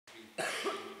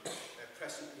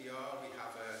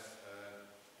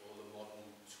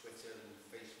Twitter and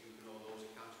Facebook and all those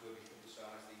accounts where we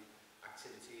publicise the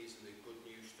activities and the good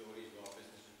news stories of our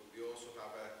businesses, but we also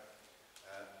have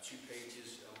 2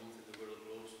 pages a month in the World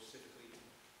Road specifically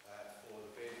for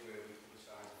the bid, where we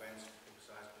publicise events,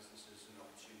 publicise businesses and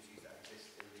opportunities that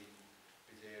exist in the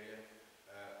bid area.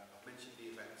 I've mentioned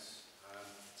the events,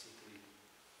 particularly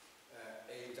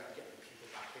aimed at getting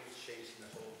people back in, changing the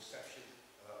whole perception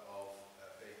of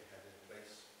Birkenhead as a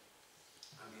place.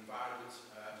 And the environment,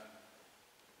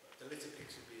 the litter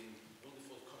picks have been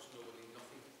wonderful, cost nobody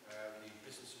nothing. The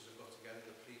businesses have got together,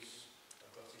 the police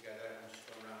have got together and just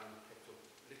gone around and picked up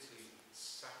literally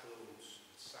sackloads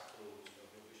of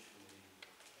rubbish from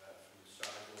the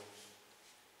sidewalks.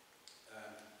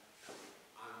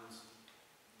 And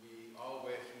we are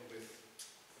working with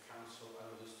the council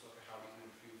and others to look at how we can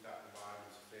improve that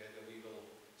environment further. We will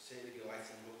certainly be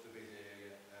lighting up the bid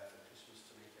area for Christmas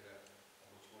to make it a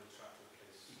much more attractive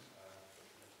place for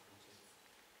people to come to.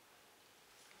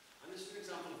 And this is an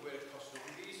example of where it costs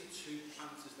nothing. These are 2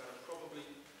 planters that are probably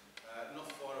not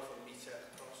far off a metre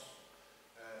across.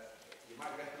 You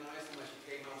might recognise them as you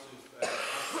came out of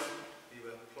they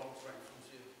were plonked right in front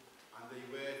of you, and they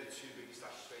were the 2 biggest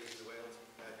ash sprays in the world.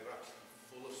 They were actually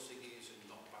full of ciggies and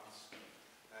knockbacks.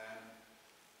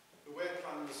 There were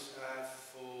plans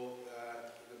for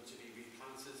them to be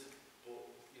replanted, but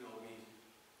you know we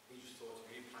just thought to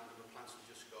replant them, the plants would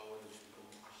just go and just become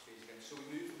ash sprays again. So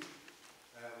we moved them,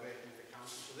 working with the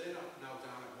council. So they're now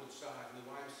down at Woodside, and the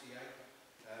YMCA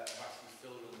have actually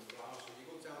filled them with flowers. So if you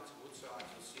go down to Woodside,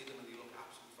 you'll see them and they look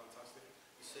absolutely fantastic.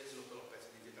 They certainly look a lot better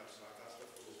than they did outside. That's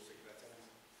for those particular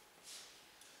tenants.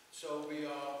 So we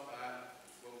are,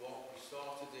 well, we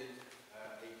started in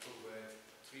April, we're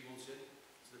 3 months in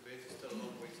to the bid. It's still a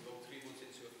long way to go, 3 months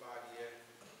into a 5-year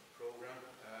programme.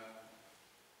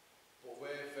 But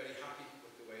we're very happy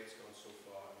with the way it's gone so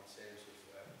far in terms of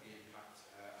the impact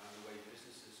and the way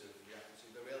businesses have reacted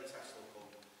to. The Realey test will come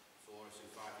for us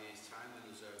in 5 years' time, and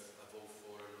there's a vote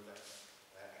for another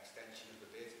extension of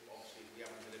the bid. Obviously, if we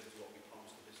haven't delivered what we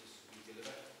promised the business we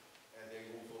deliver, they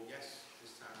won't vote yes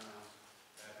this time around.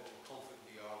 But we're confident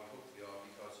they are, we hope they are,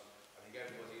 because I think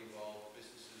everybody involved,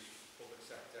 businesses, public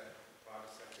sector,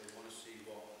 private sector, want to see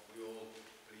what we all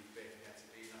believe Birkenhead to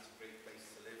be, and that's a great place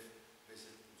to live,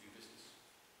 visit and do business.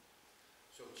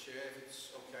 So, Chair, if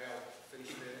it's okay, I'll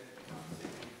finish there.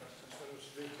 Take any questions. So,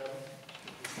 Speaker,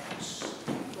 thanks.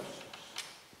 Questions?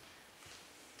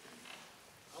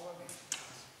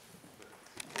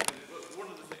 One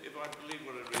of the things, if I believe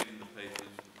what I read in the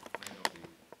papers, may not be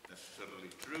necessarily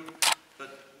true,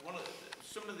 but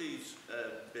some of these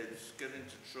bids get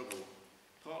into trouble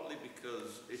partly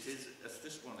because it is, as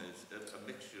this one is, a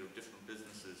mixture of different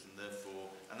businesses, and therefore,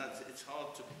 it's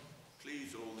hard to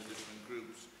please all the different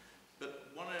groups.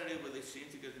 But one area where they seem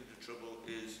to get into trouble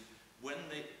is when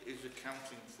is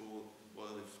accounting for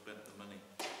why they've spent the money.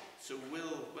 So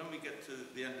when we get to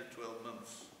the end of 12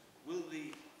 months, will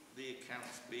the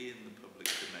accounts be in the public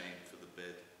domain for the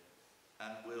bid?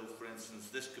 And will, for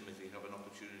instance, this committee have an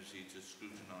opportunity to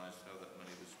scrutinise how that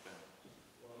money was spent?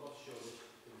 Well, I'm not sure which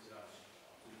things that are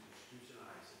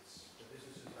scrutinised. It's the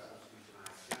businesses that will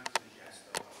scrutinise. The answer is yes,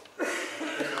 though.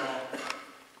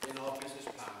 In our business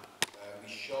plan, we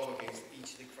show against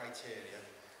each of the criteria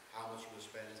how much we'll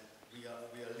spend. We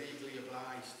are legally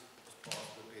obliged, as part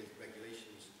of the bid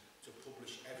regulations, to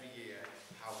publish every year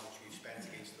how much we've spent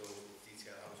against those,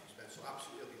 detail how much we've spent. So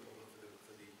absolutely it'll be public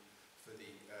for the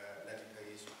levy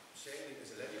payers. Certainly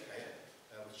as a levy payer,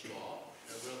 which you are,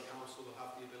 World Council will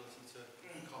have the ability to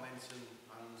comment and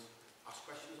ask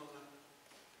questions on that.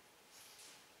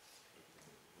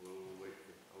 I'll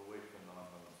wait for 9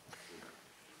 months.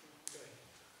 Okay.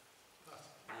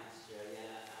 Thanks, Chair.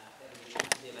 Yeah,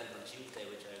 the event on Tuesday,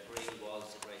 which I agree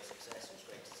was a great success. It was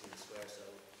great to see the square so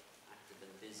active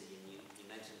and busy, and you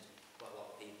mentioned quite a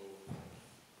lot of people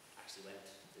actually went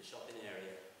to the shopping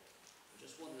area. I'm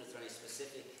just wondering if there are any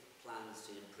specific plans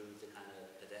to improve the kind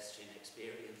of pedestrian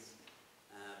experience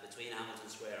between Hamilton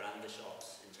Square and the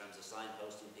shops in terms of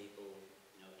signposting people,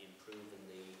 improving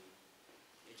the...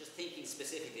 just thinking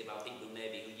specifically about people who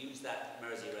used that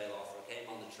Merseyrail offer, came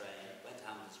on the train, went to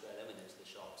Hamilton Square, then went into the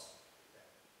shops.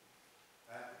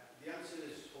 The answer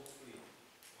is hopefully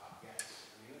yes.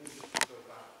 I mean, let me just go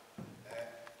back.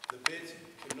 The bid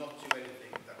cannot do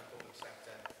anything that the public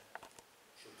sector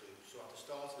should do. So at the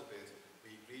start of the bid,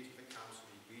 we agreed with the council,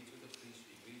 we agreed with the police,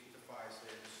 we agreed with the fire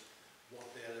service, what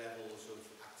their levels of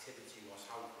activity was,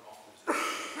 how often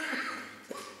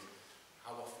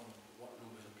how often, what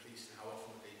numbers of police and how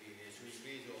often would they be here. So we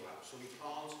agreed all that. So we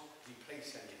can't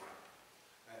replace anyone.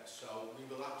 So we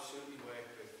will absolutely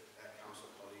work with council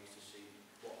colleagues to see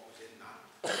what was in that.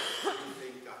 I do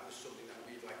think that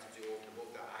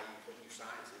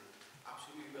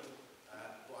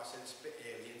it's a bit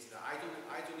early into that. I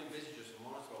don't envisage us,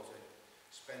 I'm honest about it,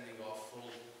 spending our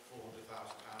full £400,000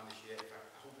 this year. In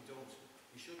fact, I hope we don't.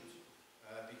 We shouldn't,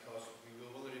 because we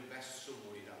will want to invest some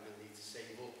money that we'll need to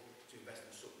save up to invest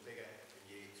in something bigger in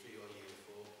year 3 or year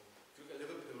 4. If you look at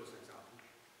Liverpool as an example,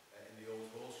 in the old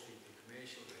Hall Street, the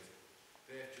commercial bit,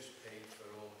 they've just paid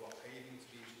for all block paving to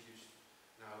be introduced.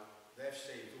 Now, they've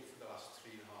saved up for the last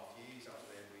 3.5 years after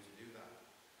they're going to do that.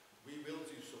 We will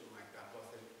do something like that, but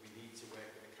I think we need to work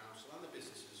with the council and the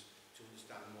businesses to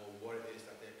understand more what it is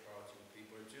that they're prioritizing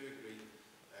people. I do agree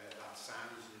that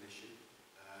signage is an issue,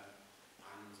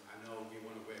 and I know we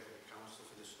want to work with the council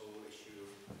for this whole issue of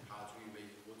how do we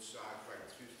make Woodside right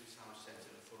through to the town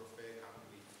centre and thoroughfare, how can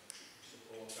we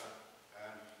support that.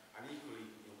 And equally,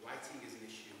 lighting is an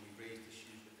issue, and we've raised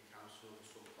issues with the council for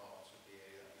some parts of the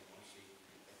area that we want to see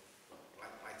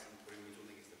lighting put in. We don't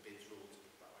think it's the bids rule to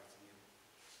put that lighting in.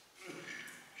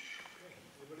 Okay.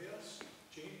 Anybody else?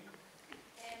 Jean?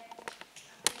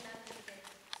 I've been out of the bid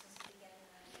since the beginning,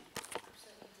 and I'm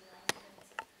absolutely delighted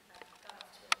with it. I've got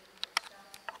off to a really good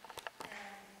start.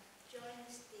 During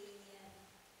the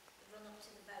run-up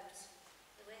to the vote,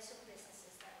 there were some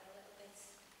businesses that were a little bit,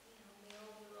 we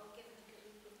were all given a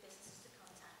group of businesses to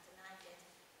contact, and I did,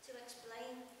 to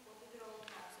explain what we were all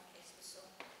about in case there were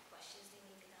some questions they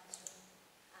needed answering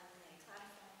and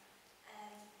clarify.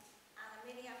 And I'm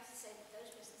really happy to say that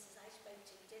those businesses I spoke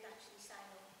to did actually sign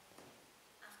up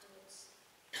afterwards,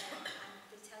 and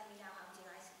they tell me now how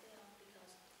delighted they are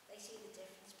because they see the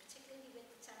difference, particularly with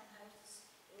the townhouses,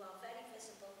 who are very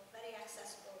visible, very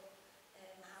accessible,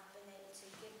 have been able to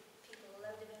give people a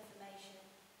load of information,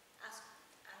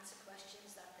 answer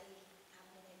questions that they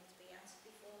haven't been able to be answered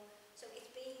before. So it's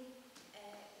been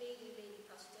really, really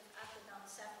positive. I've been on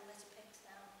several litter picks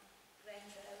down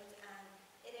Grange Road, and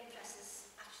it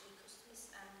impresses actually customers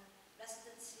and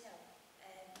residents,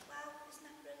 wow, isn't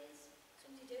that brilliant?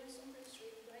 Somebody doing something that's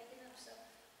really great, So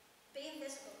being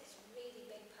visible is a really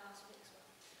big part of it as well.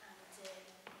 And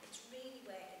it's really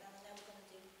working, and I know we're going to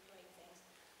do great things.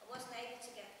 I wasn't able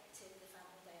to get to the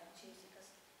family day on Tuesday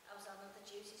because I was on other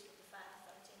duties with the fire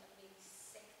authority and I'm really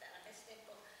sick that I missed it,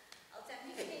 but I'll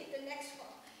definitely be the next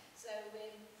one. So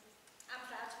I'm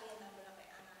proud to be a member of it,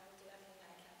 and I will do everything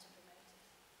I can to promote it.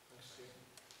 Thanks, Steve.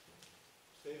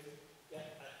 Steve? Yeah,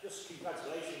 just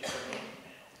congratulations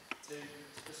to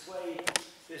persuade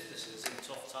businesses in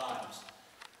tough times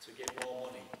to give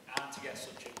more money and to get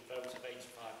such a vote of 85%.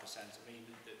 I mean,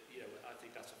 I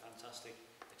think that's a fantastic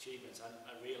achievement and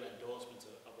a real endorsement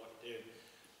of what you're doing.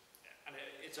 And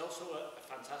it's also a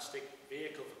fantastic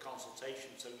vehicle for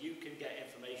consultation, so you can get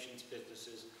information to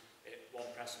businesses at one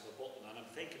press of a button. And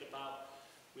I'm thinking about,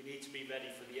 we need to be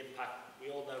ready for the impact. We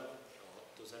all know, or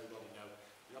does everybody know,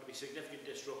 there's going to be significant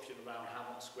disruption around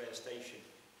Hamilton Square Station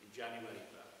in January,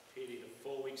 a period of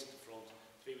 4 weeks at the front,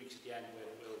 3 weeks at the end where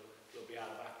we'll be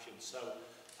out of action. So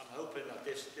I'm hoping that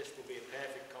this will be a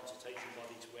perfect consultation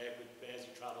body to work with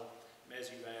Mersey Travel,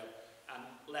 Mersey Rail, and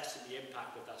lessen the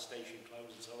impact of that station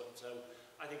closing. So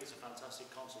I think it's a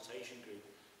fantastic consultation group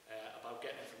about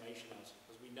getting information out,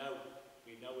 because we know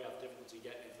we have difficulty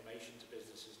getting information to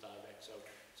businesses direct. So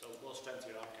more strength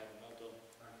to your arm, Kevin. Well done.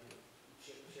 Thank you.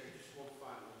 Sherry, just one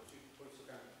final 2 points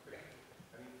again, quick.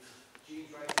 I mean, Jean's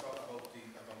right about the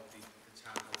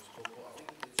townhouse club, but I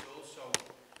think it's also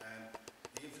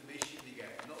the information they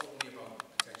get, not only about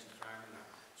potential crime and that.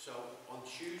 So on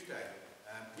Tuesday,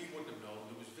 we wouldn't have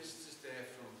known, there was visitors there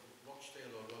from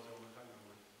Rochdale or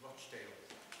Rochdale,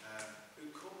 who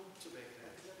come to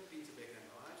Birkenhead. They've never been to Birkenhead in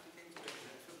their lives. They came to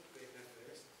Birkenhead for Birkenhead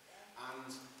first.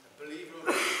 And believe it or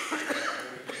not,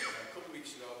 a couple of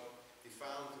weeks ago, the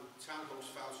townhouse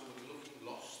found somebody looking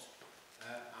lost,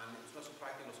 and it was not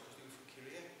surprising lost because they were from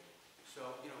Cllr.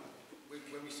 So,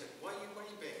 when we said, why are you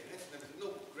Birkenhead? And they said,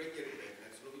 no, great year at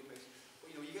Birkenhead, it's a lovely place. But,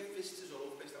 you get visitors all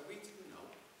over the place that we didn't know,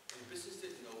 and the business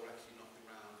didn't know we're actually knocking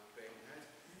around Birkenhead.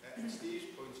 And Steve's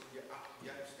point,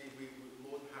 Steve, we're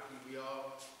more than happy. We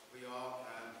are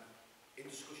in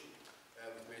discussion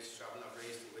with Mersey Travel. I've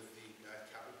raised it with the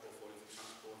cabinet portfolio for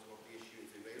transport about the issue of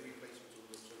the rail replacement of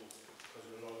the tunnel, because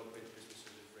a lot of the businesses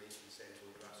have raised the same to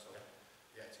the grass. So,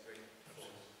 yeah, it's great.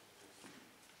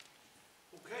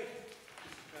 Okay.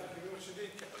 Thank you very much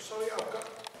indeed. Sorry,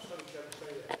 Kevin,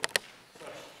 stay there.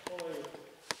 Sorry.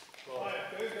 Hi,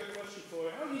 very good question for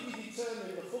you. How did you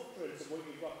determine the footprint of what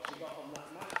you've actually got on that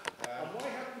map? And why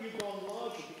haven't you gone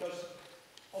larger? Because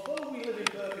although we live in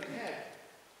Birkenhead,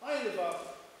 I live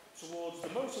up towards the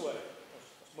motorway,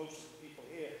 as most of the people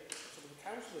here, some of the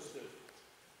councillors do.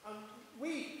 And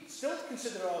we still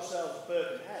consider ourselves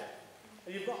Birkenhead.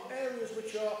 And you've got areas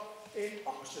which are in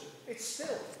Oxford. It's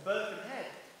still Birkenhead.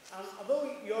 And although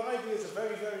your ideas are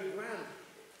very, very grand,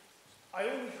 I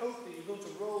only hope that you're going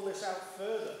to roll this out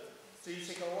further so you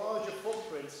take a larger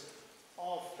footprint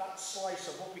of that slice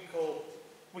of what we call,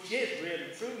 which is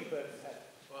really truly Birkenhead.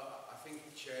 Well, I think,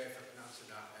 Chair, if I can answer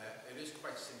that, it is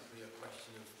quite simply a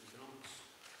question of economics.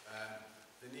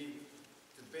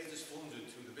 The bid is funded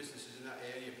through the businesses in that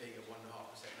area paying a 1.5%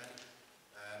 levy.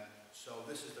 So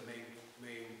this is the main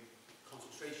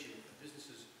concentration of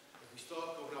businesses. If we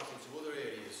start going out into other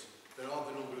areas, there are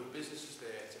the number of businesses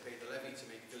there to pay the levy to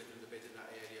make delivering the bid in that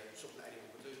area something that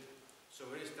anyone can do. So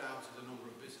it is down to the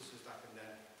number of businesses that can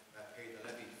then pay the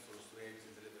levy for us to be able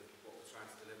to deliver what we're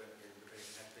trying to deliver in the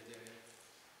Birkenhead bid area.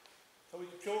 So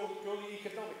it's purely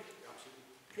economic. Absolutely.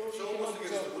 Purely So economic.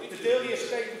 the So the Daily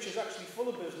estate, which is actually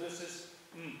full of businesses,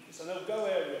 it's a no-go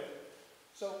area.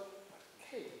 So,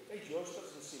 hey, George, that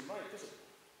doesn't seem right, does it?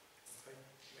 Okay,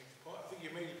 make the point. I think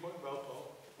you made your point well,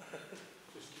 Paul.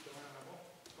 Just keep an eye on that one.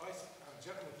 Right, and the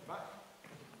gentleman at the back.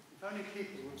 If only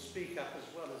people would speak up as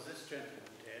well as this gentleman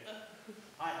did.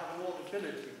 I have an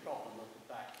audibility problem at the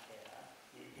back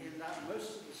here, in that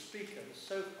most of the speakers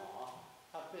so far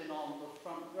have been on the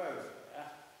front row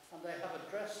here, and they have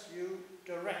addressed you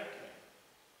directly.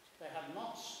 They have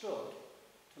not stood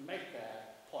to make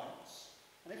their points,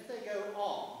 and if they go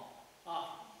on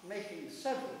making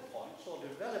several points or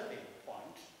developing a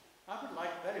point, I would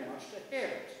like very much to hear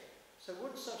it. So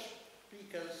would such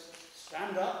speakers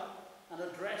stand up and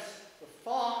address the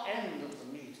far end of the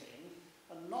meeting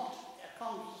and not a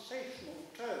conversational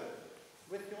tone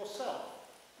with yourself?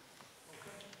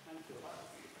 Okay. Thank you.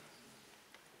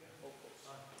 Yeah.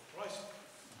 Right.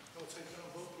 I'll take that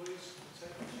on vote, please.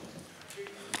 Thank you.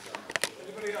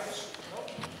 Anybody else? No?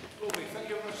 Lovely. Thank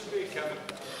you very much indeed, Kevin.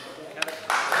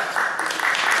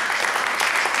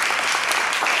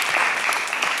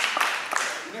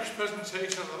 The next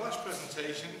presentation, the last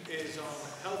presentation, is on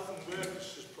Health and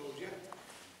Worklessness project,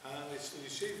 and it's to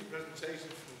receive the presentation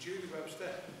from Julie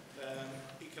Webster,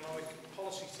 Economic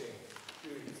Policy Team.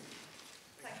 Julie.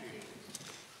 Thank you.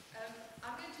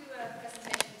 I'm going to do a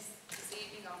presentation this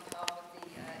evening on behalf of the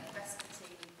investment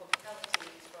team and public health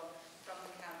teams from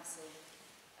the council.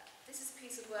 This is a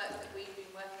piece of work that we've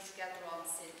been working together on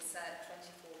since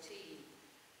 2014.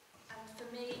 And for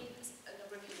me, as a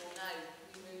number of you will know,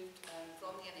 we moved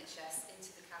from the NHS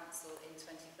into the council in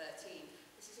 2013.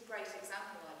 This is a great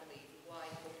example, I believe, of why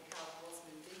public health was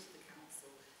moved into the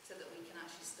council, so that we can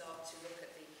actually start to look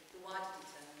at the wider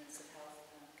determinants of health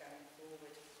going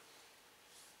forward.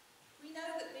 We know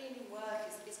that being in work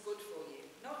is good for you,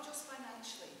 not just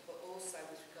financially, but also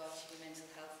with regard to your mental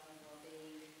health and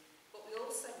well-being. But we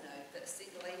also know that a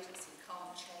single agency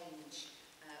can't change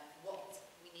what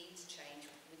we need to change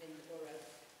within the borough.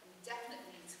 And we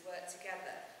definitely need to work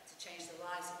together to change the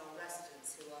lives of our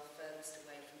residents who are furthest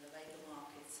away from the labour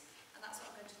markets. And that's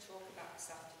what I'm going to talk about this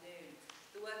afternoon.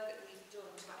 The work that we've done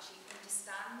to actually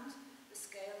understand the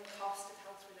scale and cost of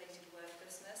health-related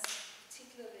worklessness,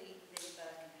 particularly within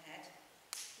Birkenhead,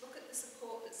 look at the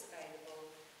support that's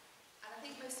available, and I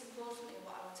think most importantly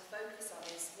what I want to focus on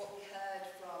is what we heard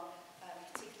from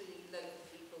particularly local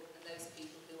people and those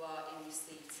people who are in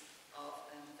receipt of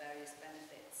various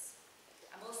benefits.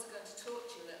 I'm also going to talk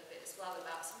to you a little bit as well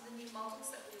about some of the new models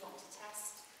that we want to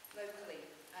test locally,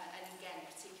 and again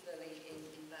particularly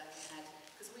in Birkenhead,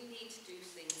 because we need to do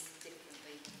things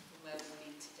differently from where we've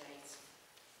been to date.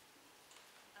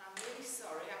 I'm really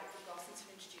sorry, I've forgotten to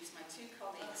introduce my two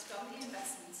colleagues from the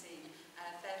investment team,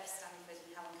 Beverley Staniford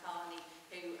and Helen Carney,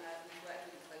 who we've worked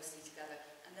really closely together,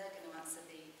 and they're going to answer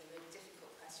the really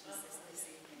difficult questions this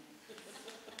evening.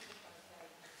 Okay.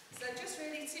 So just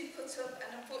really to put up,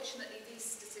 and unfortunately these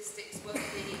statistics won't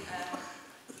be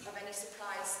of any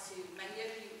surprise to many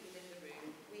of you within the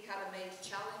room. We had a major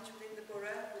challenge within the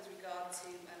borough with regard to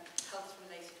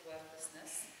health-related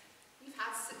worklessness. We've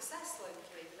had success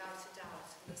locally, without a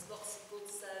doubt, and there's lots of good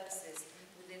services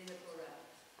within the borough.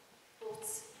 But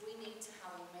we need to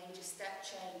have a major step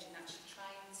change in actually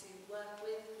trying to work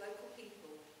with local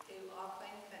people who are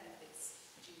claiming benefits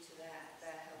due to their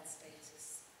health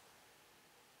status.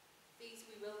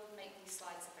 We will make these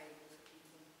slides available for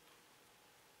people.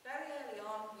 Very early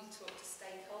on, we talked to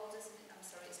stakeholders, and I'm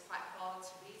sorry, it's quite hard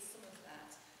to read some of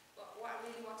that. But what I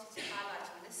really wanted to highlight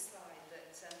on this slide,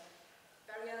 that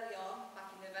very early on, back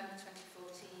in November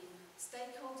 2014,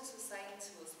 stakeholders were saying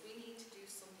to us, we need to do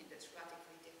something that's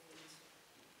radically different.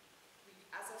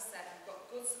 As I've said, we've got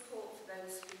good support for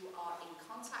those who are in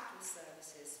contact with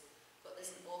services, but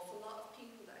there's an awful lot of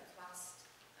people that are classed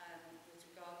with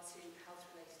regard to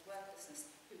health-related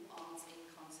worklessness who aren't in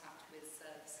contact with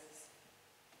services.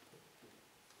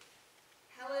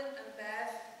 Helen and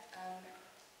Bev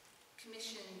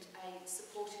commissioned a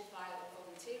supported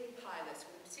volunteering pilot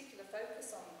with a particular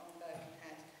focus on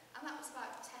Birkenhead, and that was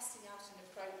about testing out an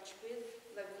approach with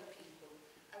local people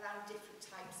around different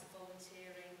types of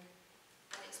volunteering,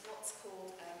 and it's what's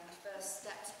called a First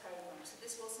Steps programme. So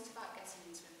this wasn't about getting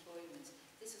into employment,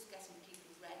 this was getting people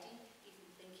ready, even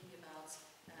thinking about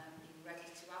being ready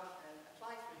to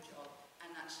apply for a job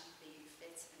and actually being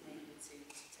fit and able to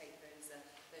take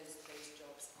those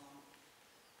jobs on.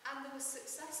 And there was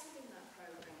success within that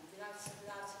programme, without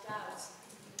a doubt.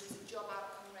 There was a job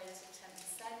outcome rate of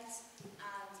 10%,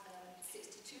 and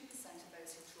 62% of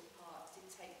those who took part did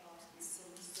take part in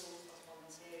some sort of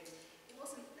volunteering. It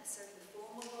wasn't necessarily the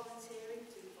formal volunteering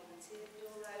through the volunteer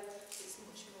bureau, it's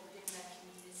much more within their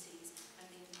communities and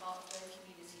being part of their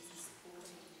communities and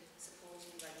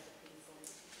supporting local people.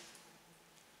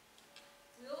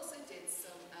 We also did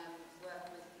some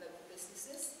work with local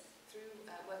businesses through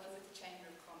working with the Chamber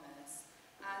of Commerce,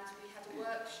 and we had a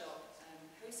workshop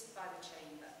hosted by the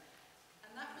Chamber,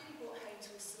 and that really brought home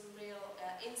to us some real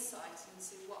insight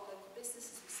into what local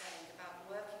businesses were saying about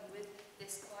working with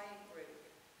this client group.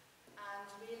 And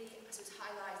really it was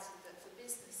highlighted that for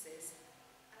businesses,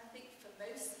 and I think for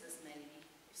most of us maybe,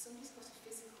 if somebody's got a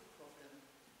physical problem,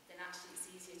 then actually it's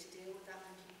easier to deal with that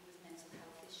than people with mental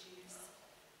health issues.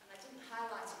 And I didn't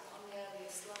highlight it on the earlier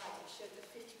slide, it showed that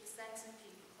 50% of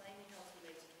people claiming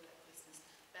health-related work-business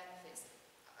benefits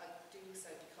do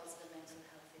so because of a mental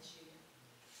health issue.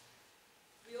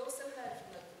 We also heard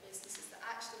from local businesses that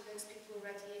actually those people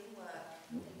already in work,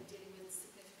 they were dealing with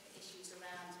significant issues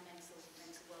around mental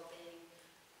well-being.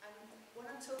 And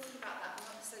when I'm talking about that, I'm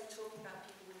not necessarily talking about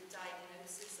people with a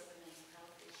diagnosis of a mental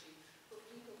health issue, but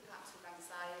people perhaps with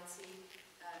anxiety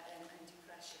and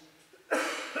depression.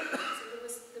 So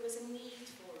there was a need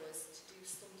for us to do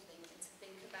something and to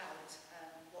think about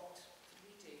what could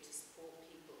we do to support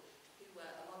people who were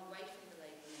a long way from the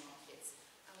labour markets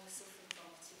and were suffering from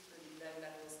particularly low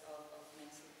levels of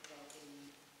mental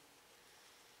well-being.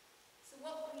 So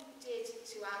what we did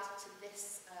to add to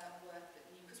this work that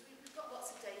we, because we've got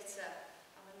lots of data,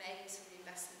 and we're made to the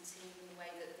investment team in the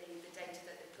way that the data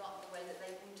that they've got, the way that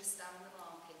they understand the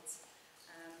market.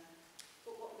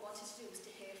 But what we wanted to do was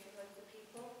to hear from local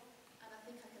people, and I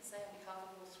think I can say on behalf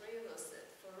of all three of us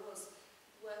that for us,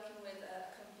 working with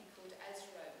a company called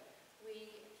Ezro,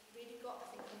 we really got,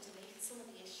 I think, underneath some of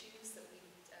the issues that we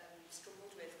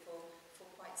struggled with for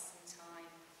quite some time.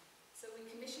 So we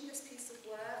commissioned this piece of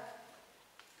work,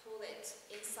 call it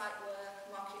insight work,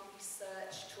 market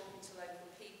research, talking to local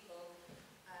people.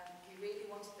 We really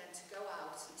wanted them to go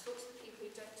out and talk to the people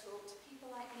who don't talk to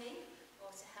people like me, or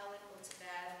to Helen or to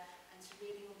Bev, and to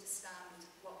really understand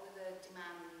what were the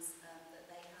demands that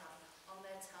they have on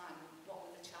their time, what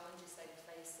were the challenges they were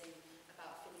facing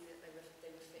about feeling that they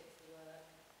were fit for work.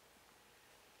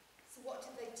 So what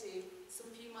did they do?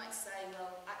 Some of you might say,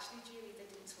 well, actually, Julie, they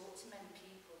didn't talk to many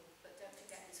people, but don't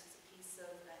forget this was a piece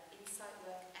of insight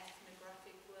work,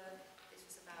 ethnographic work. This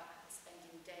was about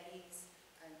spending days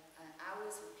and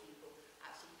hours with people,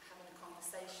 actually having a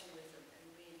conversation with them and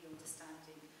really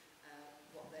understanding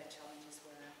what their challenges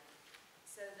were.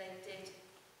 So they did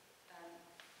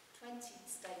 20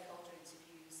 stakeholder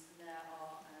interviews, and there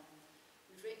are,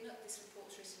 we've written up, this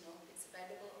report's written up, it's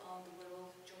available on the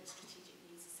Wirral Joint Strategic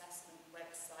Needs Assessment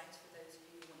website for those of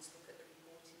you who want to look at the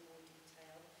report in more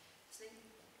detail. So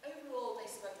overall they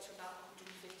spoke to about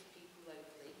 150 people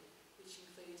locally, which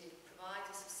included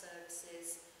providers of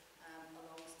services,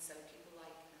 so people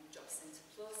like Job Centre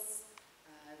Plus,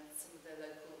 some of the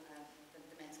local,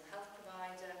 the mental health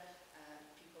provider,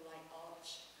 people like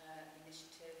Arch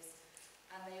initiatives,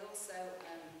 and they also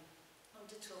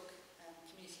undertook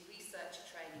community researcher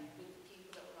training with the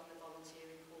people that were on the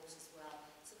volunteering course as well.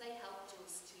 So they helped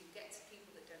us to get to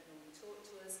people that don't normally talk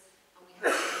to us, and we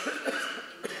had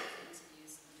in-depth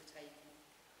interviews undertaken.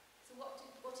 So what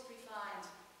did we find?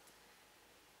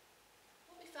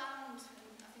 What we found,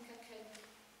 and I think I can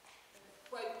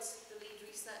quote the lead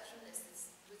researcher on this,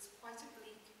 was quite a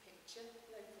bleak picture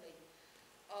locally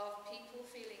of people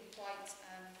feeling quite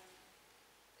a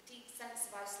deep sense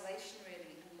of isolation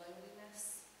really and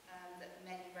loneliness that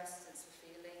many residents were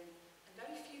feeling, and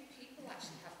very few people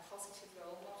actually have positive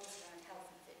role models around health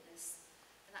and fitness,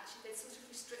 and actually they sort of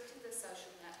restricted their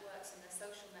social networks, and their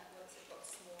social networks have got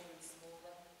smaller and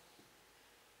smaller,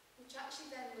 which actually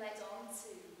then led on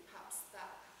to perhaps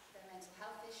that their mental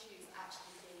health issues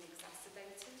actually being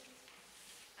exacerbated.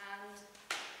 And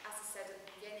as I said at the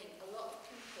beginning, a lot of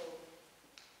people,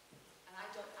 and I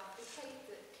don't advocate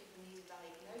that people need a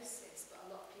diagnosis, but a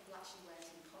lot of people actually weren't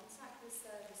in contact with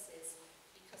services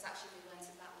because actually they weren't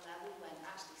at that level when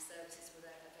actually services were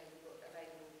there available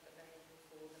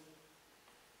for them.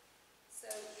 So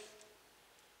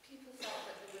people felt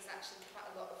that there was actually quite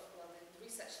a lot of, well, the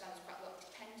research found quite a lot of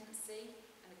dependency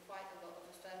and quite a lot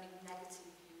of affirming negative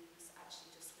views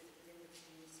actually just within the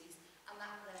communities, and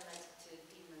that then led to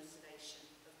demotivation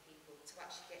of people to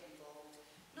actually get involved.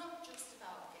 Not just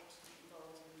about getting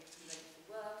involved and getting ready for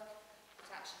work, but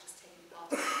actually just taking part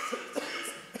in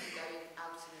activities and going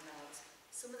out and about.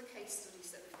 Some of the case studies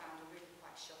that we found are really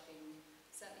quite shocking.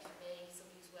 Certainly for me,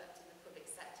 somebody who's worked in the public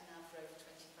sector now for over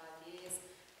 25 years,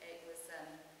 it was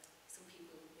some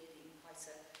people really in quite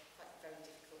very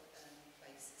difficult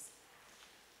places.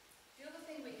 The other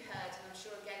thing we heard, and I'm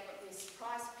sure again what really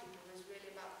surprised people, was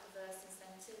really about perverse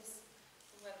incentives,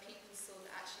 where people saw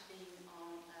that actually being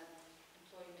on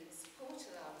employment support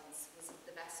allowance was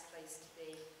the best place to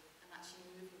be, and actually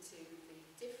moving to the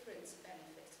different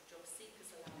benefit of job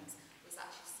seekers allowance was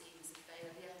actually seen as a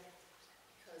failure,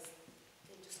 because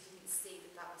they just didn't see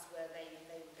that that was where they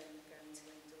were going to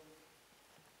end up.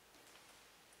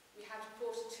 We had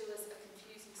reported to us a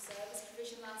confusing service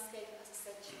provision landscape. As I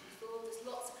said to you before, there's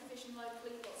lots of provision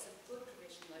locally, lots of good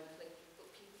provision locally, but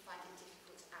people find it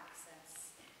difficult to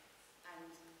access,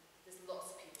 and there's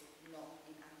lots of people not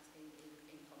in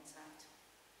contact.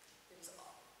 There's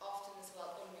often as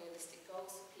well unrealistic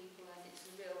goals for people, and it's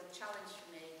a real challenge for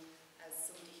me as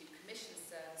somebody who commissions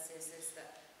services, is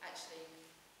that actually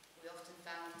we often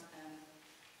found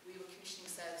we were commissioning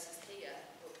services here,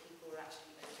 but people were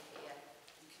actually over here,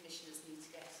 and commissioners need to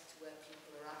get to where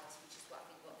people are at, which is what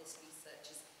I think what this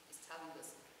research is telling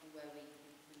us, and where we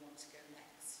want to go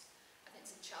next. I think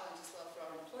it's a challenge as well for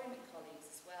our employment colleagues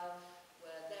as well,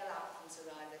 where their outcomes are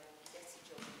either you get a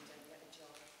job or you don't get a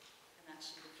job, and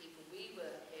actually the people we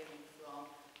were hearing from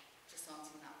just aren't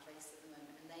in that place at the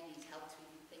moment, and they need help to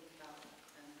even think about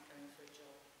going for a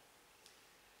job.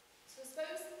 So I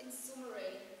suppose in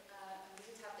summary, and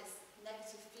we did have this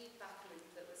negative feedback loop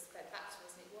that was fed back to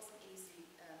us, and it wasn't easy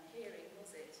hearing,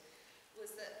 was it?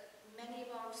 Was that many of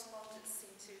our respondents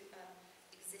seem to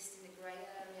exist in the grey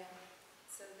area.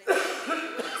 So they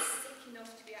weren't sick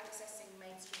enough to be accessing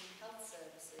mainstream health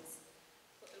services,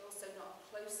 but they're also not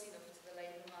close enough to the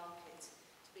labour market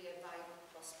to be a viable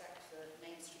prospect for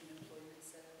mainstream employment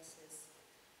services.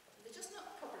 They're just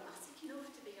not problematic enough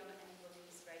to be on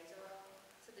anybody's radar,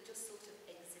 so they're just sort of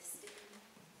existing.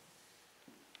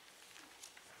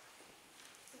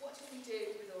 So what did we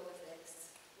do with all of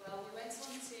this? Well, we went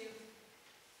on to,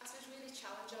 I suppose, really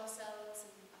challenge ourselves,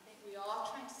 and I think we are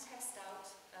trying to test out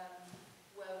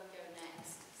where we go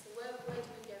next. So where do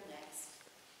we go next?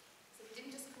 So we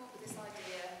didn't just come up with this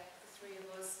idea, the three of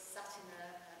us sat in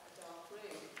a dark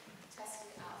room, testing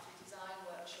it out through design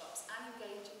workshops and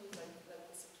engaging with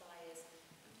local suppliers,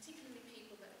 and particularly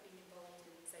people that have been involved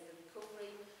in, say, the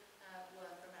recovery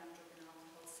work around drug and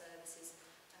alcohol services,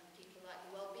 and people like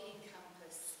the Wellbeing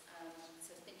Campus,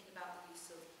 so thinking about the use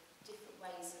of different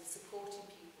ways of supporting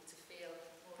people to feel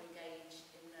more engaged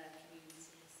in their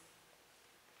communities.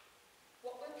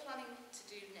 What we're planning to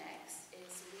do next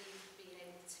is we've been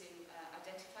able to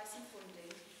identify some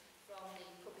funding from the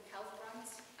Public Health Grant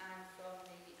and from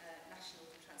the National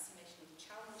Transformational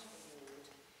Challenge Award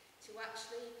to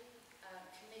actually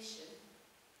commission,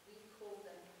 we call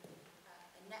them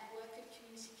a network of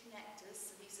community connectors.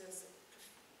 So these are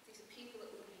people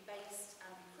that will be based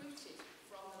and recruited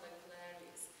from the local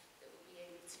areas that will be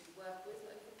able to work with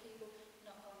local people,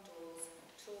 knock on doors,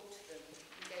 talk to them,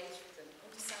 engage with them,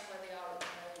 understand where they are at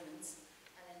the moment,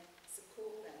 and then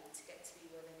support them to get to be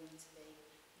where they need to be.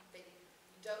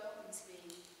 You don't want them to be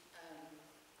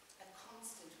a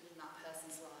constant within that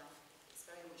person's life. It's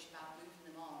very much about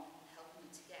moving them on and helping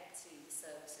them to get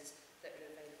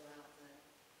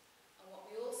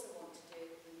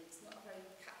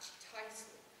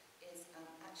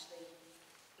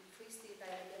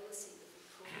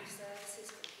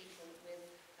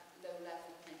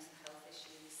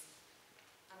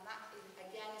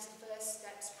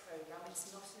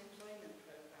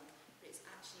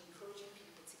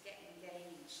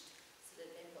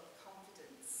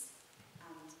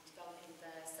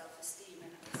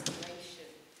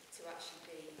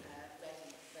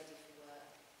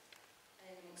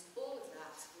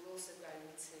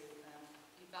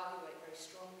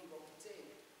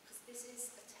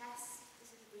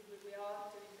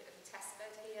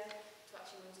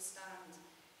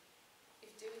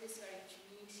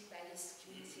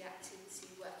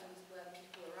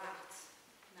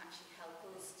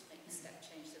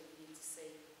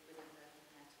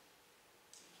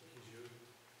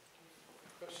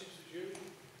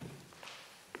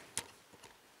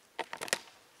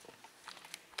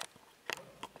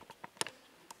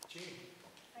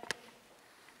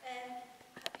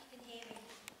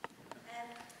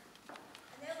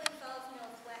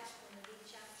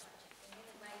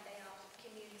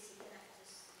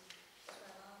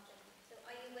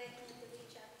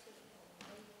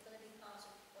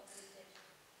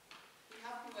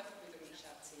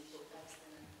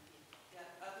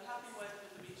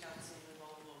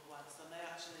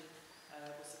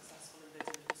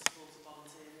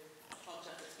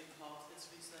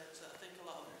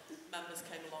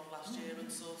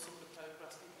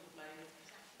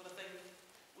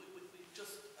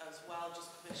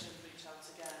largest commission reach out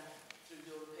again through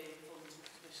European funds. We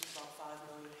commissioned about £5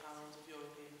 million of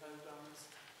European programmes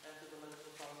for the local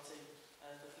authority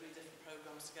for 3 different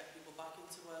programmes to get people back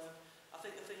into work. I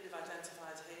think the thing we've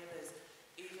identified here is,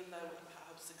 even though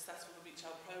how successful the reach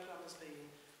out programme has been,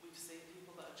 we've seen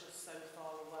people that are just so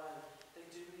far away. They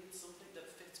do need something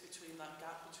that fits between that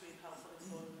gap between health and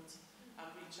employment, and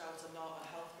reach out are not a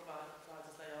health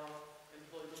providers, they are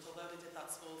employment. Although they did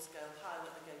that small scale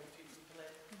pilot and gave a few people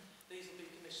in, these will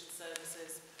be commissioned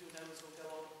services. Who knows will go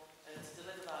on to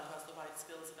deliver that, who has the right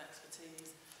skills and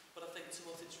expertise. But I think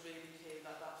to us it's really key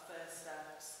that that first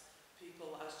steps,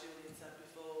 people, as Julian said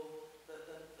before, that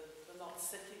they're not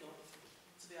sick enough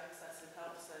to be accessing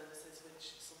health services,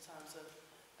 which sometimes are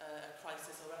a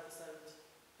crisis or episode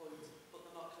point, but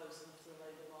they're not close enough to the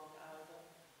labour market either.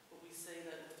 But we see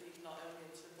that we feed not only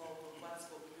into Involvement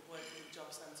West, but we've been working with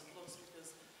Job Centre Plus,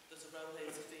 because there's a role here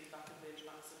to feedback and really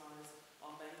maximise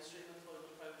our mainstream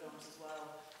employment programmes as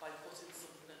well, by putting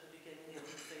something at the beginning that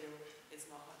we feel is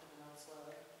not happening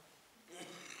elsewhere. Can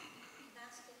I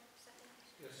ask a second?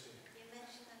 Yes, sir. You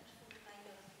mentioned that funded by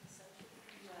European Social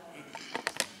Fund.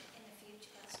 In the future,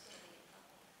 that's going to be a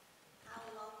problem. How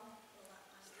long will that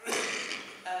last? Have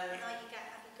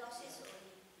you got it, or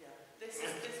you? Yeah, this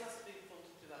hasn't been funded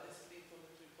through that. This has been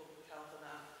funded through public health, and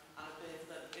I believe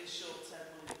that it's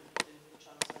short-term money in the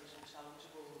Transformation Challenge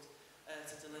Award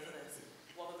to deliver this.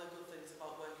 One of the good things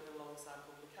about working alongside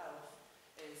public health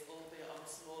is, albeit on a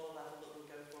smaller level that we'll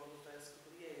go for in the first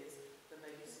couple of years, there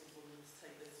may be some funding to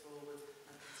take this forward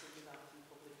and continue that through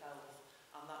public health.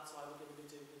 And that's why we're going to be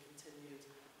doing the continued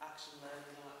action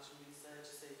learning and action research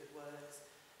to see if it works.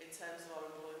 In terms of our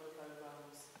employment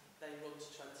programmes, they run to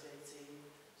 2018.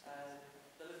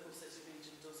 The Liverpool City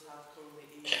region does have currently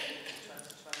EU funds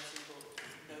to 2020, but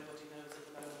nobody knows at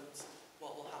the moment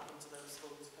what will happen to those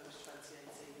funds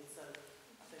post-2018. So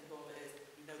I think all it is,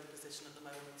 we know the position at the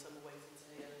moment and we're waiting to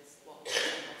hear what will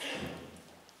happen.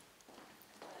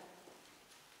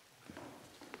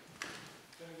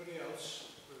 Anybody else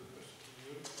with a question from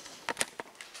you?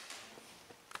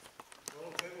 Well,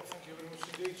 okay, well, thank you very much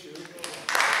indeed, Julie.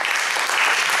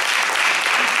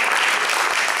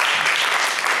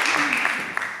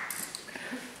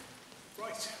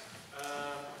 Right,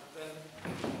 then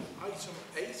item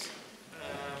 8 is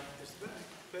the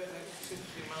Birkenhead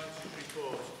Constituency Manager's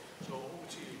Report. So over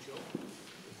to you, Joe.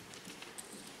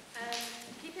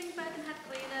 Keeping Birkenhead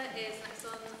cleaner is next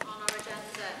on our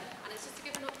agenda, and it's just to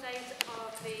give an update of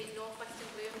the North Western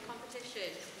Bloom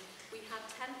competition. We had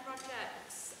 10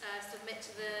 projects submit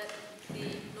to the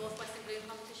North Western Bloom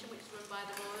competition, which is run by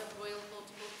the Royal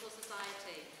Horticultural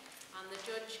Society, and the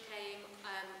judge came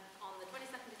on the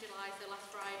 22nd of July, so last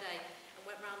Friday, and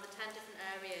went around the 10 different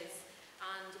areas,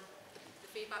 and the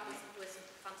feedback was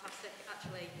fantastic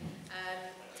actually.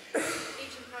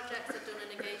 Each of the projects had done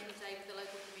an engagement day with the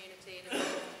local community and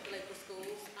the local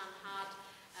schools, and had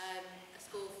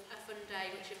a fun day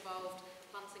which involved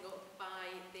planting up by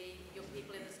the young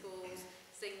people in the schools,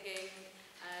 singing,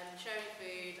 sharing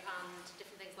food, and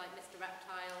different things like Mr.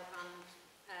 Reptile and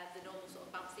the normal sort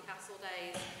of bouncy castle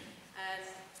days.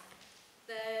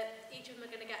 Each of them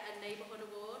are going to get a neighbourhood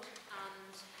award,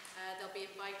 and they'll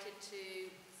be invited to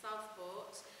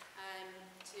Southport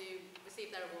to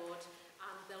receive their award,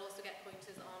 and they'll also get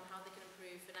pointers on how they can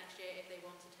improve for next year if they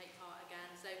want to take part again.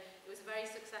 So it was a very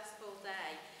successful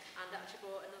day, and actually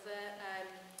brought another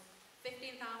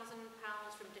 £15,000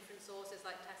 from different sources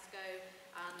like Tesco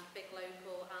and Big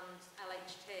Local and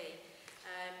LHT.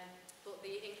 But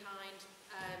the in-kind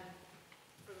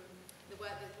from the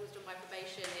work that was done by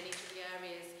probation in each of the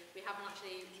areas, we can't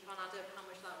add up how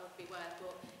much that would be worth,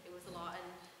 but it was a lot. And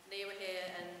Nia were here,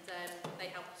 and they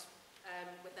helped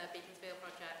with their Beaconsfield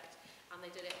project, and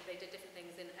they did different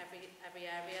things in every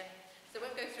area. So I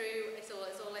won't go through it's all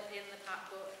in the pack,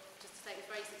 but just to say it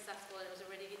was very successful, and it was a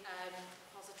really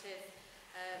positive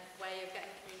way of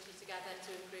getting the community together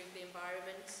to improve the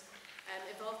environment.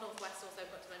 Involved North West also,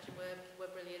 I've got to mention, were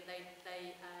brilliant. They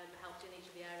helped in each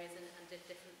of the areas and did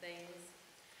different things.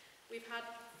 We've had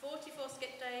 44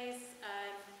 skip days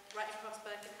right across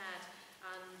Birkenhead,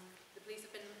 and the police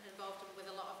have been involved with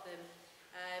a lot of them.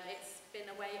 It's been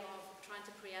a way of trying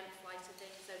to preempt flights and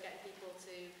things, so getting people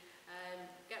to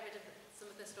get rid of some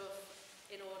of the stuff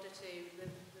in order to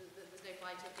there's no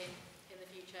flighting in the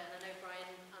future. And I know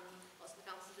Brian and lots of the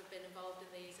councils have been involved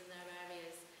in these in their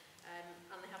areas,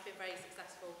 and they have been very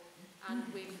successful. And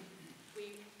we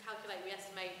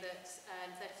estimate that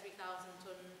 33,000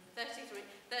 tonnes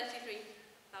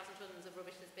of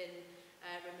rubbish has been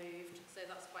removed, so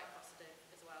that's quite positive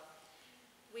as well.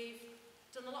 We've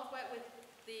done a lot of work with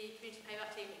the community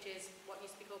payback team, which is what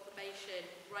used to be called probation,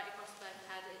 right across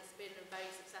Birkenhead. It's been very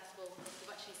successful.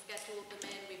 We've actually scheduled them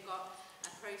in. We've got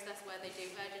a process where they do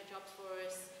urgent jobs for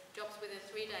us, jobs within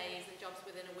 3 days and jobs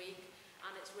within a week.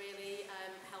 And it's really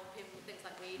helping with things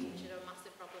like weed, which is a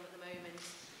massive problem at the moment.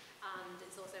 And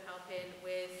it's also helping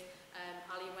with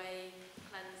alleyway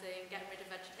cleansing, getting rid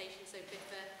of vegetation so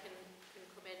Biffa can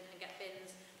come in and get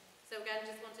bins. So again,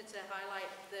 just wanted to highlight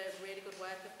the really good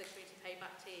work of the community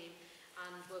payback team,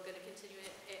 and we're going to continue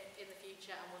it in the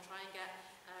future, and we'll try and get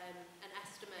an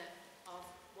estimate of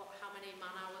how many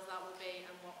man hours that will be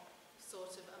and what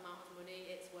sort of amount of money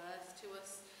it's worth to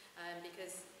us,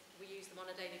 because we use them on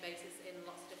a daily basis in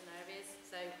lots of different areas,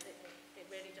 so it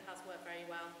really has worked very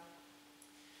well.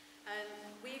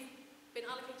 We've been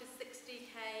allocated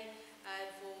 60k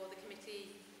for the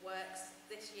committee works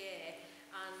this year,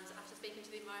 and after speaking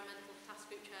to the environmental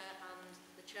task group chair and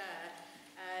the chair,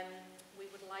 we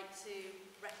would like to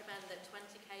recommend that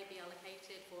 20k be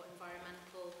allocated for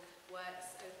environmental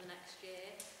works over the next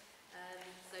year.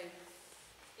 So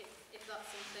if that's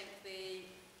something the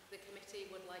committee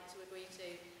would like to agree to,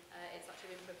 it's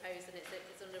actually been proposed, and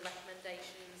it's under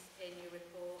recommendations in your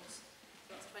report.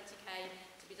 So that's 20k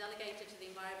to be delegated to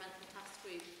the environmental task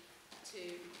group to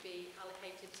be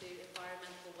allocated to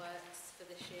environmental works for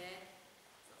this year.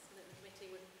 Is that something the committee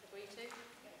would agree to?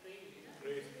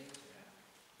 Agreed.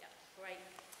 Yeah, great.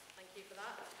 Thank you for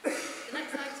that. The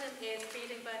next item is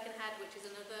feeding Birkenhead, which is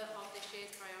another of this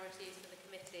year's priorities for the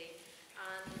committee.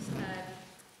 And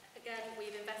again,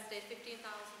 we've invested £15,000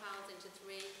 into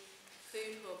 3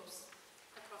 food hubs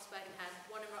across Birkenhead,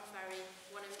 one in Rockferry,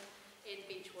 one in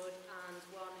Beechwood, and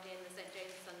one in the St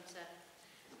James Centre.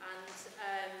 And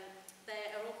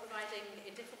they are all providing,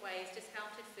 in different ways,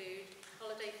 discounted food,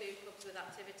 holiday food clubs with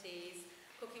activities,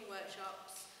 cooking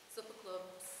workshops, supper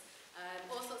clubs,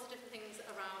 all sorts of different things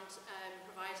around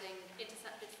providing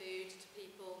intercepted food to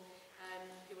people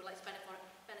who would like to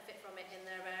benefit from it in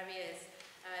their areas.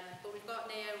 But we've got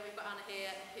Neo and we've got Anna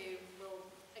here who will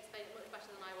explain it much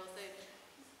better than I will. So,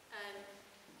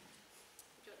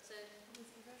 do you want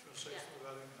to say something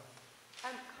about it now?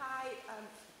 Hi,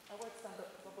 I won't stand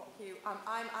up because I'll block you.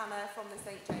 I'm Anna from the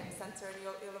St James Centre, and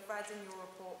you'll have read in your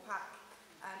report pack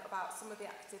about some of the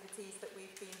activities that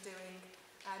we've been doing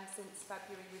since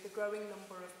February with a growing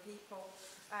number of people.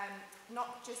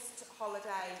 Not just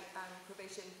holiday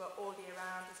provision, but all year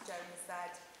round, as Joan has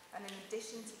said. And in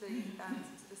addition to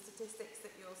the statistics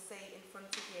that you'll see in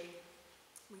front of you,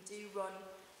 we do run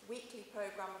weekly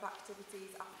programme of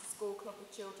activities after school club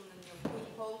with children and young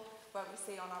people, where we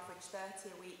see on average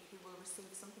 30 a week who will receive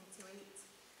something to eat.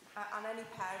 And any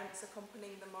parents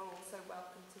accompanying them are also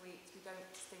welcome to eat. We don't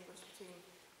distinguish between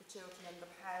the children and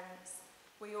the parents.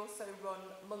 We also run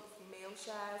monthly meal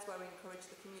shares where we encourage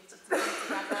the community to come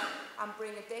together and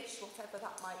bring a dish, whatever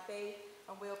that might be,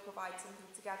 and we'll provide something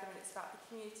together, and it's about the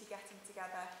community getting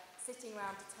together, sitting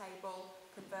around a table,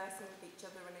 conversing with each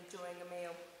other and enjoying a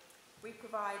meal. We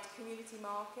provide community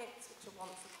markets, which are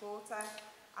once a quarter,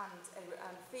 and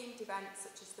themed events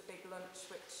such as the Big Lunch,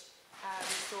 which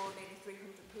we saw nearly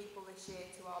 300 people this year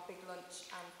to our Big Lunch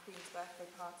and Queen's Birthday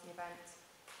Party event.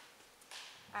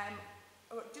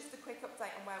 Just a quick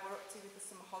update on where we're up to with the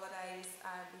summer holidays.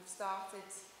 We've started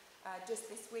just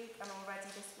this week, and already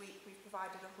this week we've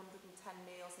provided 110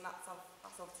 meals, and that's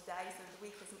as of today, so the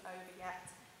week isn't over yet.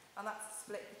 And that's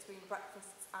split between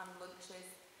breakfasts and lunches.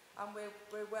 And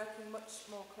we're working much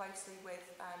more closely with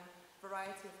a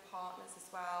variety of partners as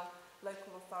well,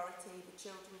 local authority, the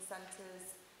children's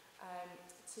centres,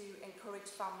 to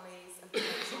encourage families and to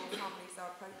make sure families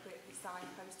are appropriately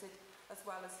signposted, as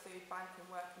well as Food Bank, and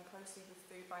working closely with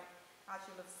Food Bank, as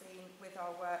you'll have seen with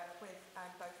our work with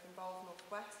both Involve North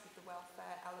West with the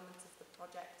welfare element of the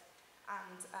project,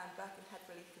 and Birkenhead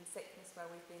Relief and Sickness, where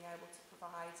we've been able to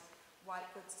provide white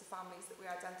goods to families that we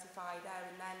identify there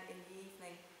and then in the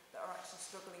evening that are actually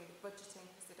struggling with budgeting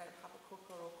because they don't have a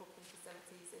cooker or cooking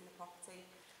facilities in the property,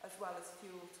 as well as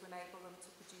fuel to enable them to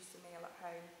produce a meal at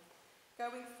home.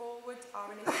 Going forward,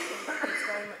 our initiative is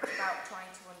very much about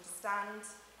trying to understand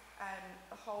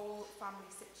the whole family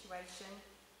situation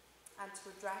and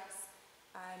to address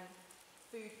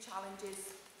food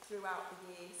challenges throughout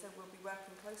the year. So we'll be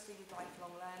working closely with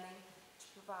Lifelong Learning to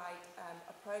provide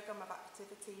a programme of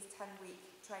activities,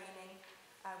 10-week training,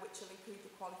 which will include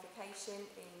the qualification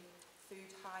in food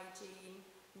hygiene,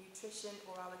 nutrition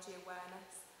or allergy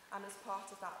awareness, and as part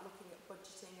of that looking at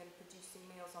budgeting and producing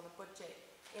meals on a budget,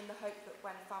 in the hope that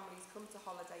when families come to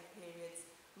holiday periods,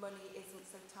 money isn't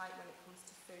so tight when it comes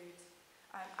to food.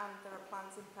 And there are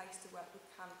plans in place to work with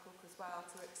Can Cook as well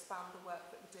to expand the work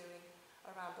that we're doing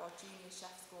around our junior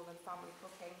chef school and family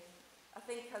cooking. I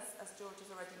think, as George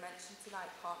has already mentioned tonight,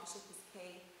 partnership is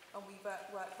key, and we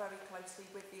work very closely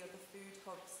with the other food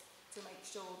hubs to make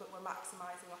sure that we're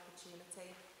maximising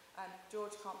opportunity.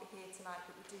 George can't be here tonight,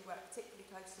 but we do work particularly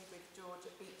closely with George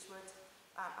at Beechwood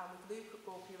and with Luke at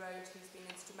Gorpy Road, who's been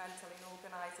instrumental in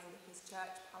organising his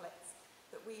church pallets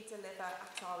that we deliver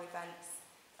at our events.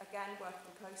 Again,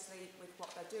 working closely with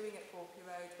what they're doing at Gorpy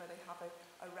Road, where they have a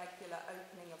regular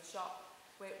opening of shop.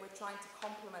 We're trying to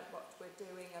complement what we're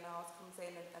doing, and ours comes in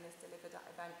and is delivered at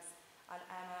events. And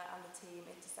Emma and the team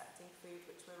intercepting food,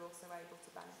 which we're also able to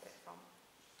benefit from.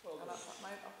 Well, and at that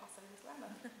moment, I'll pass over to Emma.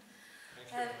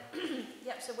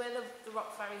 Yep, so we're the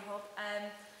Rock Ferry Hub.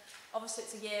 Obviously,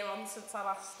 it's a year on since I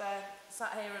last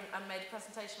sat here and made a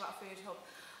presentation about a food hub.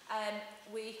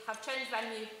 We have changed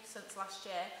venue since last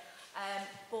year.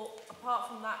 But apart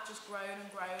from that, just grown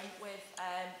and grown with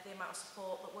the amount of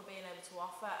support that we're being able to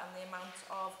offer and the amount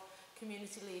of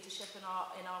community leadership in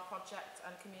our project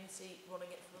and community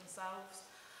running it for themselves.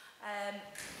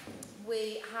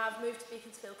 We have moved to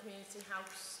Beaconsfield Community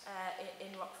House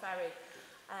in Rock Ferry,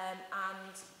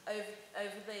 and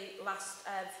over the last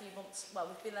few months, well,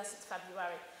 we've been there since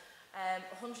February,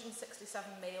 167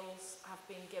 meals have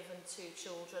been given to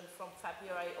children from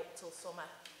February up till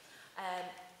summer.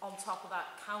 On top of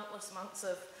that, countless amounts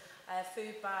of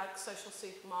food bags, social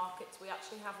supermarkets. We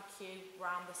actually have a queue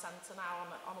round the centre now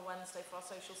on a Wednesday for our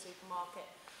social supermarket,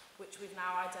 which we've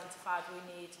now identified we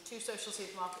need 2 social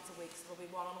supermarkets a week, so there'll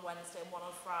be one on a Wednesday and one on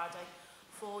a Friday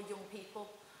for young people,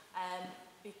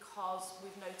 because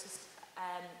we've noticed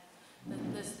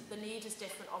the need is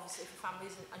different, obviously, for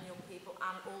families and young people,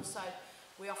 and also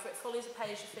we offer it fully as a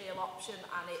pay-as-you-feel option,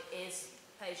 and it is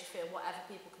pay-as-you-feel, whatever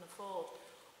people can afford.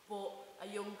 But a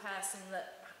young person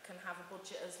that can have a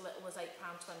budget as little as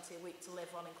 £8.20 a week to live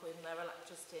on, including their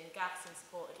electricity and gas and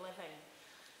supported living,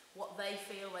 what they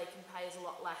feel they can pay is a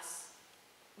lot less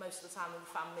most of the time than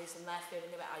families, and they're feeling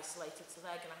a bit isolated, so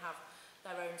they're going to have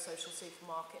their own social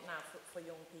supermarket now for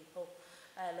young people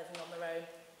living on their own.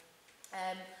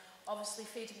 Obviously,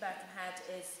 feeding Birkenhead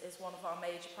is one of our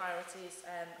major priorities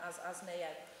as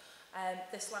NEO.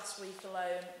 This last week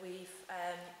alone, we've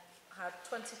had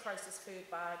 20 crisis food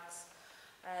bags,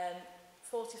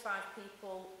 45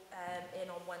 people in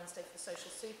on Wednesday for the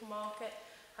social supermarket,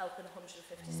 helping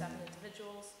 157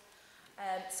 individuals.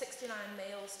 69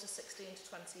 meals to 16 to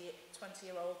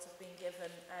 20-year-olds have been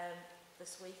given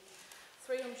this week.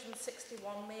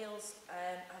 361 meals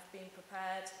have been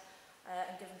prepared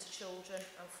and given to children,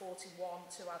 and 41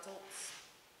 to adults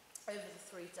over the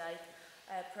 3-day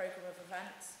programme of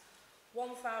events.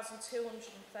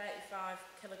 1,235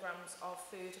 kilograms of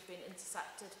food have been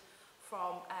intercepted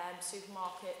from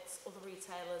supermarkets, other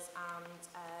retailers and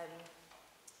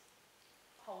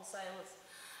wholesalers,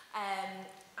 and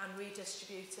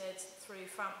redistributed through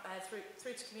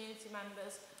to community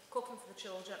members, cooking for the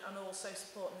children, and also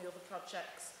supporting the other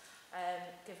projects,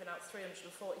 giving out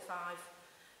 345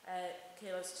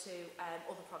 kilos to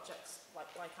other projects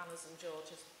like Anna's and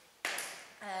George's.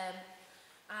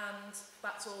 And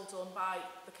that's all done by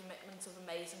the commitment of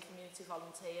amazing community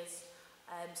volunteers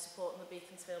supporting the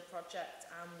Beaconsfield project,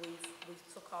 and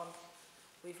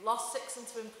we've lost 6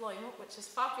 into employment, which is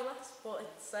fabulous, but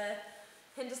it's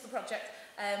hinders the project.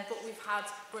 But we've had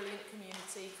brilliant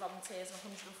community volunteers,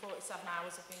 and 147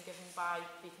 hours have been given by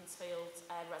Beaconsfield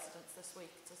residents this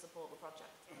week to support the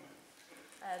project.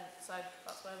 So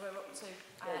that's where we're up to,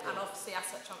 and obviously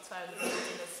asset transfer in the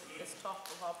building is top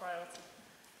of our priority.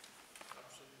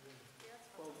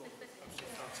 well done.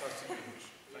 Fantastic.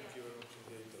 Thank you very much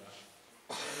indeed for that.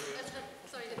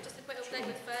 Sorry, just a quick update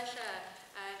with Fairshare.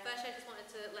 Fairshare just wanted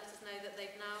to let us know that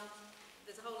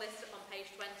there's a whole list on page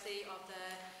 20 of the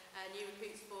new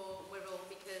recruits for Wirral,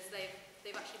 because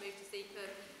they've actually moved to Seeker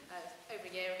over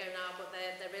a year ago now, but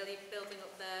they're really building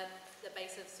up the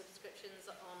base of subscriptions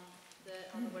on the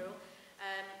Wirral.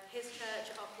 His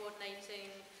church are coordinating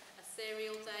a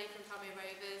cereal day from Tammy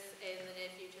Rovers in the near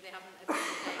future. They haven't agreed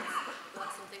dates, but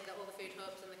that's something that all the food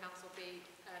hubs and the council will be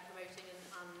promoting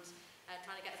and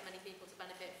trying to get as many people to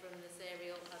benefit from the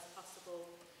cereal as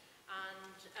possible.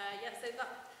 And yeah, so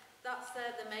that's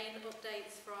the main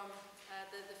updates from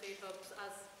the food hubs.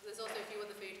 As there's also a few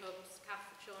other food hubs, Cath,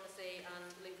 Shaughnessy and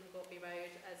Luke from Gorpy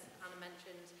Road, as Anna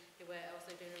mentioned, who were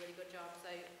also doing a really good job,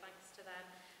 so thanks to them.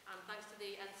 And thanks to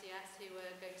the NCS who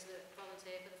are going to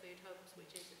volunteer for the food hubs,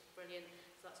 which is brilliant.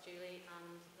 So that's Julie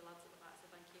and the lads at the back, so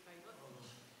thank you very much.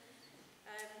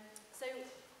 So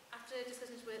after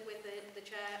discussions with the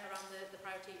chair around the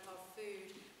priority of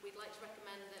food, we'd like to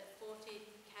recommend that 40,000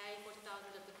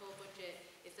 of the core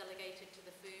budget is delegated to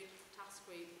the food task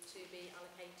group to be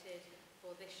allocated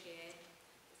for this year.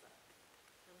 Is that,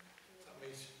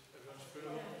 meets everyone's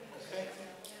approval? Okay.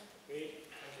 Great.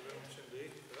 Thank you very much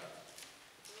indeed for that.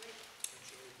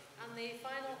 And the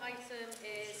final item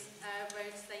is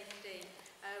road safety.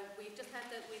 We've just heard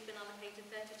that we've been allocated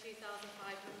 32,500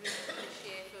 this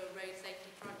year for road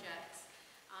safety projects,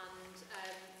 and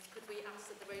could we ask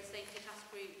that the road safety task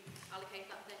group allocate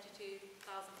that 32,500?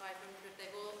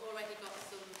 They've already got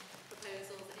some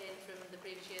proposals in from the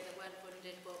previous year that weren't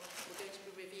funded, but we're going to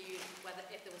be reviewed whether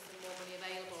if there was some more money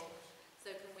available.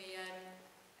 So can we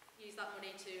use that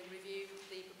money to review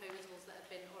the proposals that have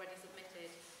been already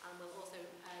submitted, and we'll also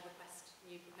request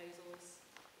new proposals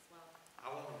as well.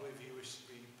 Alan, I believe you wish to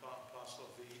be part and parcel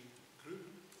of the group.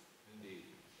 Indeed.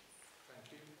 Thank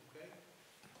you. Okay.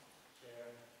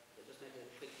 Chair, I'll just make a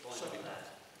quick point on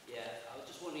that. Yeah, I was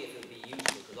just wondering if it would be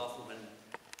useful, because often when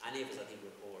any of us, I think,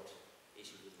 report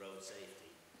issues with road safety,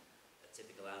 a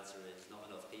typical answer is not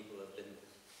enough people have been,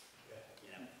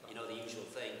 you know the usual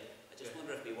thing. I just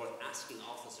wonder if it would be worth asking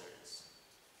officers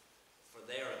for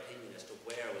their opinion as to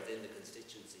where within the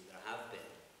constituency there have been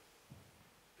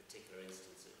particular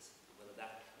instances, and whether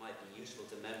that might be useful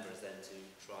to members then to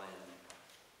try and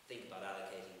think about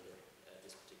allocating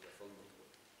this particular funding.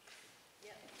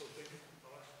 Yeah.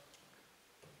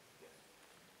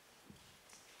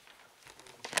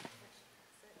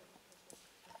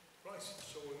 Right,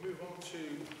 so we move on to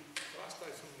the last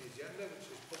item on the agenda, which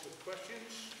is public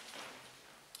questions.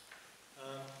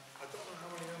 I don't know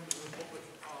how many members of the public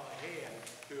are here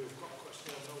who have got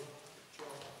questions. I know,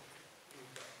 John,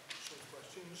 you've got some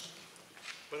questions.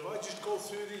 But if I just go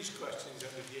through these questions,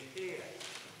 and if you're here,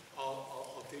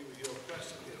 I'll deal with your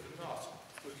questions. If not,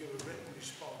 we'll give a written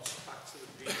response back to the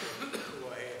people who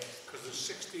are here. Because there's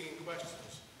 16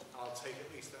 questions, I'll take at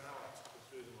least an hour to go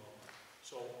through them all.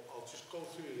 So I'll just go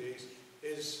through these.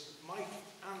 Is Mike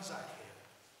Anzac here?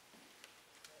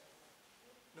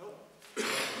 No?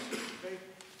 Okay.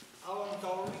 Alan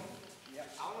Dolly? Yeah.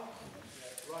 Alan?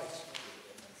 Yeah. Right.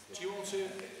 Do you want to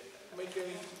make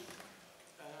any...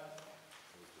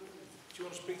 do you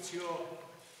want to speak to your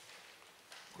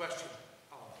question,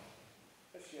 Alan?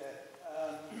 Yes, yeah.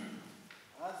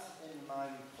 As in my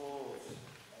report,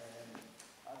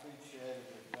 I've been chairing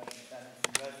the tenants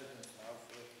and residents now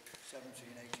for 17,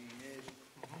 18 years.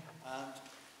 And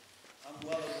I'm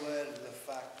well aware of the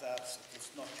fact that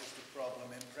it's not just a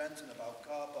problem in Brenton about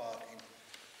car parking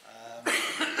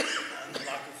and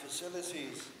lack of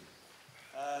facilities.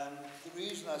 The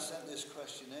reason I sent this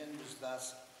question in was that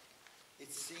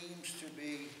it seems to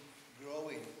be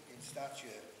growing in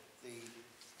stature,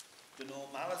 the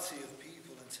normality of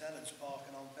people and tenants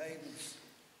parking on pavements.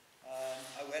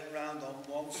 I went round on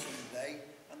one Sunday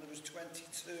and there was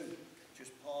 22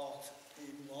 just parked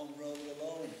in one road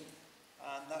alone,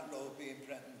 and that road being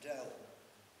Brenton Dell.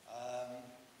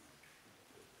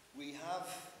 We have,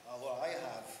 or I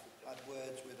have, had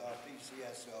words with our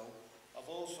PCSO. I've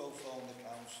also phoned the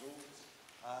council,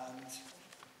 and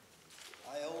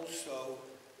I also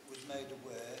was made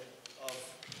aware of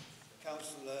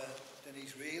Councillor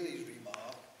Denise Realey's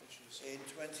remark in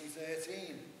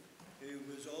 2013, who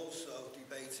was also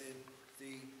debating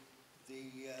the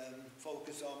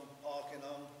focus on parking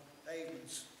on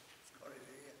pavements. Got it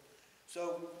here.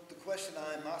 So the question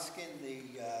I'm asking the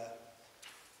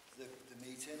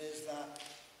meeting is